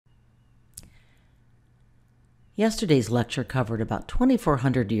Yesterday's lecture covered about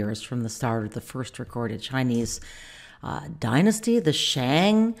 2,400 years from the start of the first recorded Chinese dynasty, the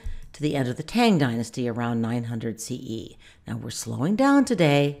Shang, to the end of the Tang dynasty around 900 CE. Now we're slowing down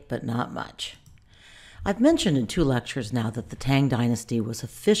today, but not much. I've mentioned in 2 lectures now that the Tang dynasty was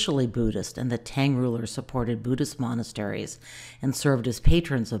officially Buddhist and that Tang rulers supported Buddhist monasteries and served as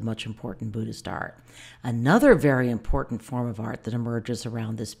patrons of much important Buddhist art. Another very important form of art that emerges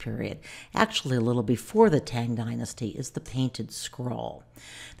around this period, actually a little before the Tang dynasty, is the painted scroll.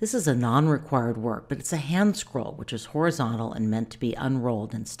 This is a non-required work, but it's a hand scroll, which is horizontal and meant to be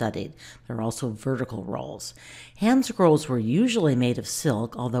unrolled and studied. There are also vertical rolls. Hand scrolls were usually made of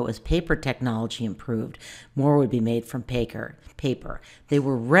silk, although as paper technology improved, more would be made from paper. They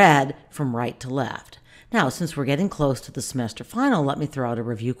were read from right to left. Now, since we're getting close to the semester final, let me throw out a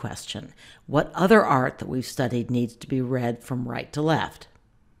review question. What other art that we've studied needs to be read from right to left?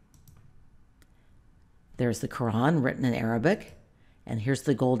 There's the Quran, written in Arabic, and here's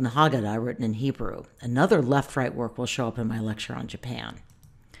the Golden Haggadah, written in Hebrew. Another left-right work will show up in my lecture on Japan.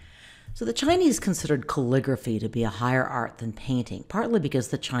 So the Chinese considered calligraphy to be a higher art than painting, partly because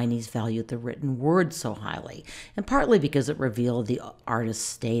the Chinese valued the written word so highly, and partly because it revealed the artist's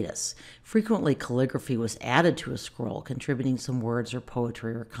status. Frequently, calligraphy was added to a scroll, contributing some words or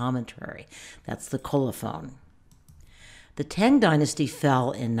poetry or commentary. That's the colophon. The Tang dynasty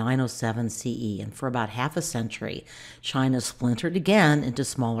fell in 907 CE, and for about half a century, China splintered again into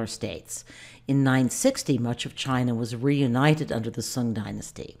smaller states. In 960, much of China was reunited under the Sung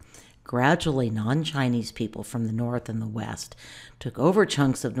dynasty. Gradually, non-Chinese people from the north and the west took over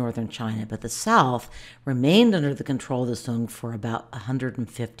chunks of northern China, but the south remained under the control of the Sung for about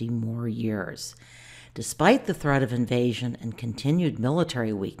 150 more years. Despite the threat of invasion and continued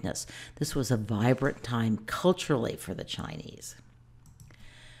military weakness, this was a vibrant time culturally for the Chinese.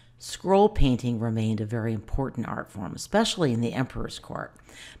 Scroll painting remained a very important art form, especially in the emperor's court,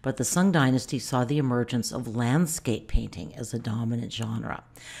 but the Sung dynasty saw the emergence of landscape painting as a dominant genre.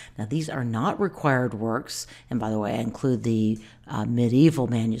 Now, these are not required works, and by the way, I include the medieval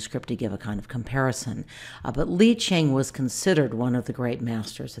manuscript to give a kind of comparison, but Li Cheng was considered one of the great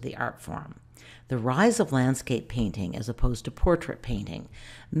masters of the art form. The rise of landscape painting, as opposed to portrait painting,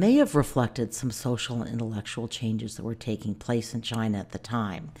 may have reflected some social and intellectual changes that were taking place in China at the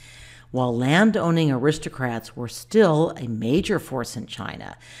time. While land-owning aristocrats were still a major force in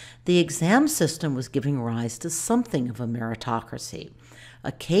China, the exam system was giving rise to something of a meritocracy.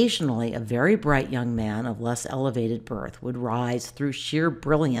 Occasionally, a very bright young man of less elevated birth would rise through sheer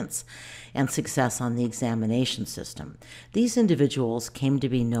brilliance and success on the examination system. These individuals came to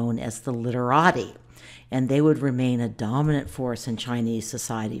be known as the literati, and they would remain a dominant force in Chinese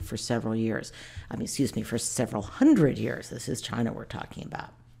society for several years. For several hundred years. This is China we're talking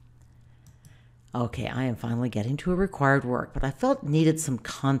about. Okay, I am finally getting to a required work, but I felt needed some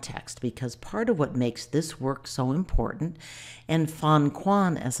context because part of what makes this work so important and Fan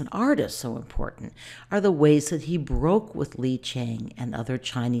Quan as an artist so important are the ways that he broke with Li Cheng and other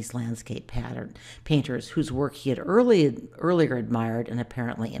Chinese landscape painters whose work he had earlier admired and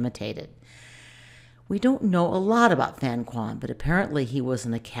apparently imitated. We don't know a lot about Fan Quan, but apparently he was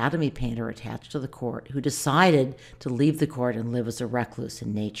an academy painter attached to the court who decided to leave the court and live as a recluse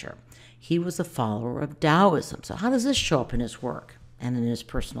in nature. He was a follower of Taoism. So how does this show up in his work and in his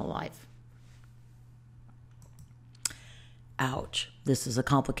personal life? Ouch. This is a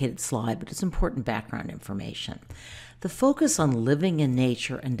complicated slide, but it's important background information. The focus on living in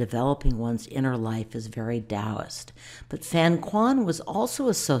nature and developing one's inner life is very Taoist. But Fan Quan was also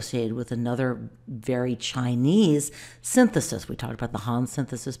associated with another very Chinese synthesis. We talked about the Han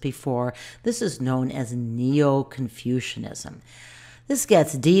synthesis before. This is known as Neo-Confucianism. This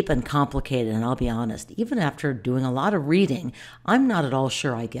gets deep and complicated, and I'll be honest, even after doing a lot of reading, I'm not at all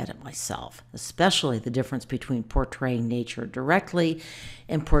sure I get it myself, especially the difference between portraying nature directly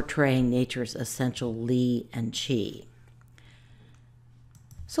and portraying nature's essential Li and Qi.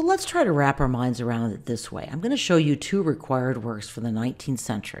 So let's try to wrap our minds around it this way. I'm going to show you 2 required works from the 19th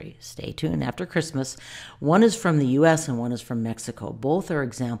century. Stay tuned after Christmas. One is from the US and one is from Mexico. Both are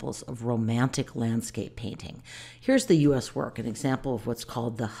examples of romantic landscape painting. Here's the US work, an example of what's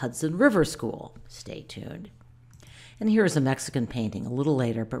called the Hudson River School. Stay tuned. And here's a Mexican painting a little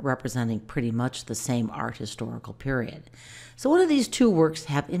later, but representing pretty much the same art historical period. So what do these 2 works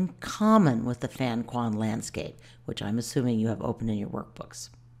have in common with the Fan Quan landscape, which I'm assuming you have open in your workbooks?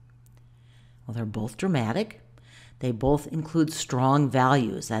 Well, they're both dramatic. They both include strong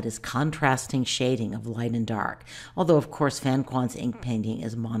values, that is, contrasting shading of light and dark. Although, of course, Fan Quan's ink painting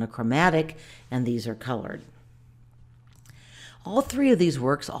is monochromatic, and these are colored. All three of these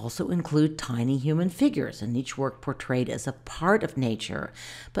works also include tiny human figures, and each work portrayed as a part of nature,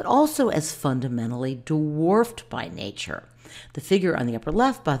 but also as fundamentally dwarfed by nature. The figure on the upper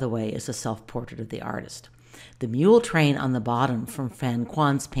left, by the way, is a self-portrait of the artist. The mule train on the bottom from Fan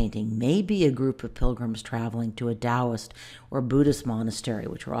Quan's painting may be a group of pilgrims traveling to a Taoist or Buddhist monastery,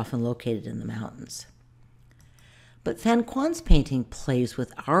 which were often located in the mountains. But Fan Quan's painting plays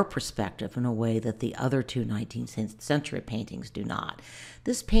with our perspective in a way that the other two 19th century paintings do not.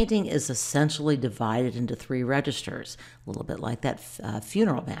 This painting is essentially divided into three registers, a little bit like that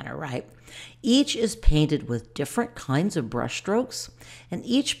funeral banner, right? Each is painted with different kinds of brushstrokes, and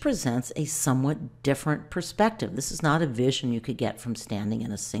each presents a somewhat different perspective. This is not a vision you could get from standing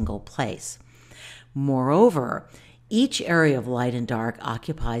in a single place. Moreover, each area of light and dark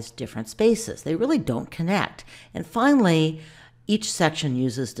occupies different spaces. They really don't connect. And finally, each section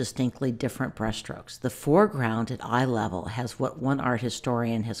uses distinctly different brushstrokes. The foreground at eye level has what one art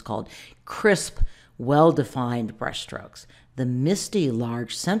historian has called crisp, well-defined brushstrokes. The misty,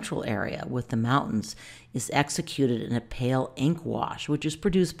 large central area with the mountains is executed in a pale ink wash, which is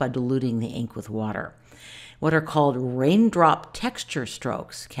produced by diluting the ink with water. What are called raindrop texture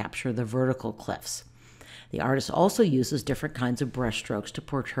strokes capture the vertical cliffs. The artist also uses different kinds of brushstrokes to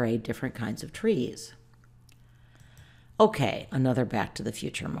portray different kinds of trees. Okay, another Back to the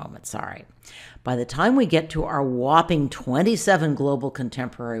Future moment, sorry. By the time we get to our whopping 27 global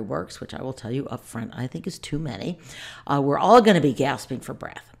contemporary works, which I will tell you up front I think is too many, we're all going to be gasping for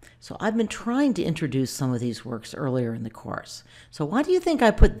breath. So I've been trying to introduce some of these works earlier in the course. So why do you think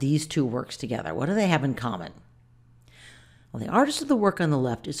I put these two works together? What do they have in common? Well, the artist of the work on the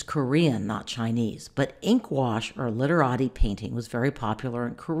left is Korean, not Chinese, but ink wash or literati painting was very popular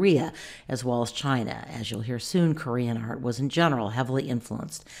in Korea as well as China. As you'll hear soon, Korean art was in general heavily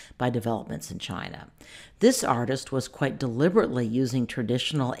influenced by developments in China. This artist was quite deliberately using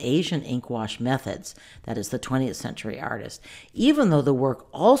traditional Asian ink wash methods, that is the 20th century artist, even though the work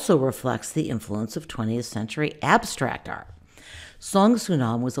also reflects the influence of 20th century abstract art. Song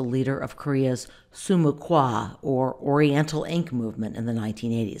Sunam was a leader of Korea's Sumukwa, or Oriental ink movement in the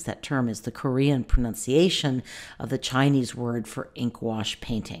 1980s. That term is the Korean pronunciation of the Chinese word for ink wash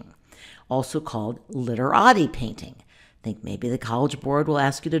painting, also called literati painting. Think maybe the College Board will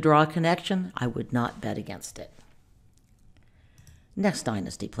ask you to draw a connection? I would not bet against it. Next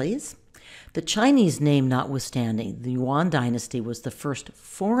dynasty, please. The Chinese name notwithstanding, the Yuan dynasty was the first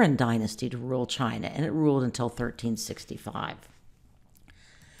foreign dynasty to rule China, and it ruled until 1365.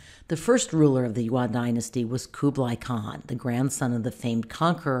 The first ruler of the Yuan dynasty was Kublai Khan, the grandson of the famed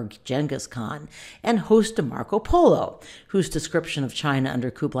conqueror Genghis Khan and host of Marco Polo, whose description of China under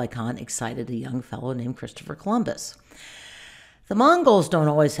Kublai Khan excited a young fellow named Christopher Columbus. The Mongols don't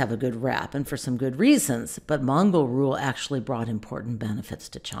always have a good rap, and for some good reasons, but Mongol rule actually brought important benefits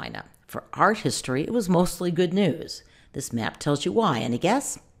to China. For art history, it was mostly good news. This map tells you why. Any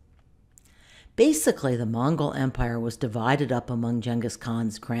guess? Basically, the Mongol Empire was divided up among Genghis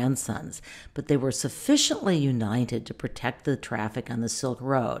Khan's grandsons, but they were sufficiently united to protect the traffic on the Silk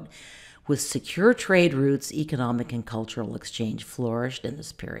Road. With secure trade routes, economic and cultural exchange flourished in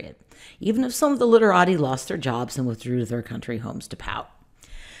this period, even if some of the literati lost their jobs and withdrew to their country homes to pout.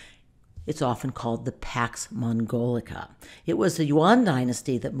 It's often called the Pax Mongolica. It was the Yuan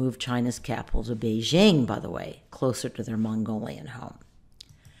dynasty that moved China's capital to Beijing, by the way, closer to their Mongolian home.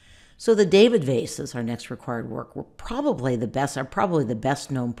 So the David vases, our next required work, are probably the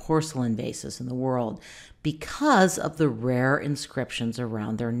best known porcelain vases in the world because of the rare inscriptions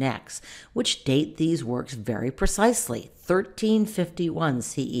around their necks, which date these works very precisely, 1351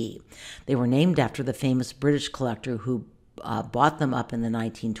 CE. They were named after the famous British collector who bought them up in the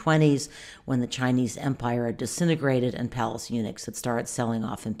 1920s when the Chinese Empire had disintegrated and palace eunuchs had started selling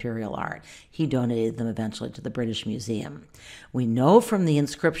off imperial art. He donated them eventually to the British Museum. We know from the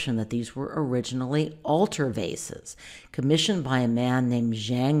inscription that these were originally altar vases, commissioned by a man named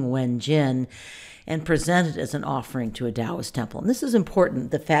Zhang Wenjin and presented as an offering to a Taoist temple. And this is important,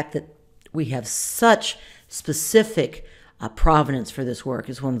 the fact that we have such specific provenance for this work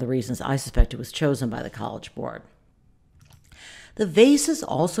is one of the reasons I suspect it was chosen by the College Board. The vases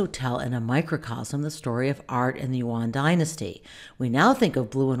also tell in a microcosm the story of art in the Yuan dynasty. We now think of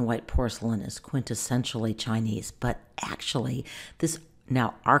blue and white porcelain as quintessentially Chinese, but actually this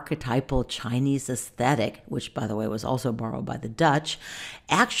now archetypal Chinese aesthetic, which by the way was also borrowed by the Dutch,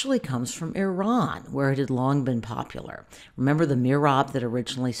 actually comes from Iran, where it had long been popular. Remember the mihrab that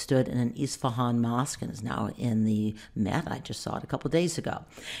originally stood in an Isfahan mosque and is now in the Met? I just saw it a couple days ago.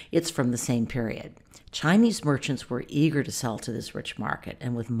 It's from the same period. Chinese merchants were eager to sell to this rich market,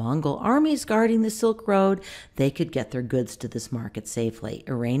 and with Mongol armies guarding the Silk Road, they could get their goods to this market safely.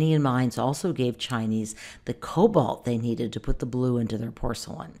 Iranian mines also gave Chinese the cobalt they needed to put the blue into their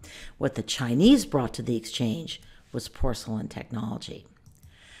porcelain. What the Chinese brought to the exchange was porcelain technology.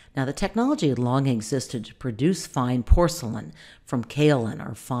 Now, the technology had long existed to produce fine porcelain from kaolin,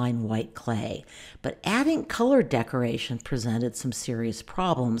 or fine white clay, but adding color decoration presented some serious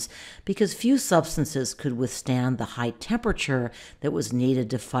problems because few substances could withstand the high temperature that was needed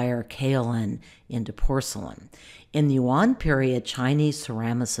to fire kaolin into porcelain. In the Yuan period, Chinese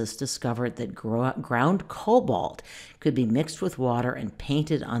ceramicists discovered that ground cobalt could be mixed with water and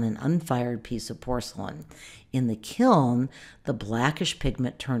painted on an unfired piece of porcelain. In the kiln, the blackish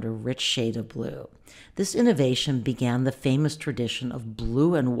pigment turned a rich shade of blue. This innovation began the famous tradition of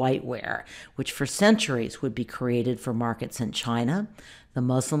blue and whiteware, which for centuries would be created for markets in China, the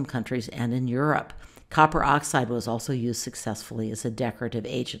Muslim countries, and in Europe. Copper oxide was also used successfully as a decorative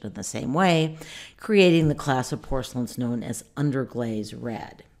agent in the same way, creating the class of porcelains known as underglaze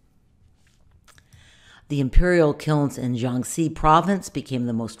red. The imperial kilns in Jiangxi province became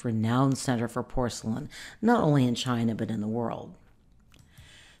the most renowned center for porcelain, not only in China but in the world.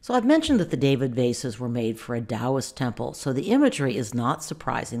 So I've mentioned that the David vases were made for a Taoist temple, so the imagery is not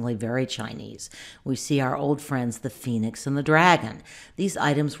surprisingly very Chinese. We see our old friends, the phoenix and the dragon. These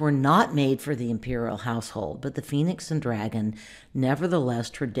items were not made for the imperial household, but the phoenix and dragon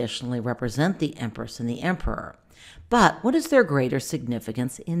nevertheless traditionally represent the empress and the emperor. But what is their greater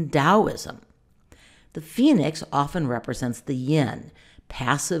significance in Taoism? The phoenix often represents the yin,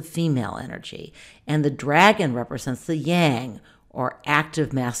 passive female energy, and the dragon represents the yang, or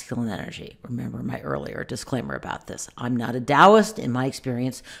active masculine energy. Remember my earlier disclaimer about this. I'm not a Taoist. In my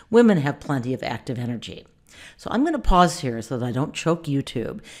experience, women have plenty of active energy. So I'm going to pause here so that I don't choke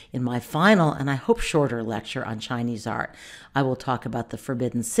YouTube. In my final, and I hope shorter, lecture on Chinese art, I will talk about the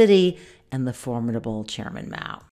Forbidden City and the formidable Chairman Mao.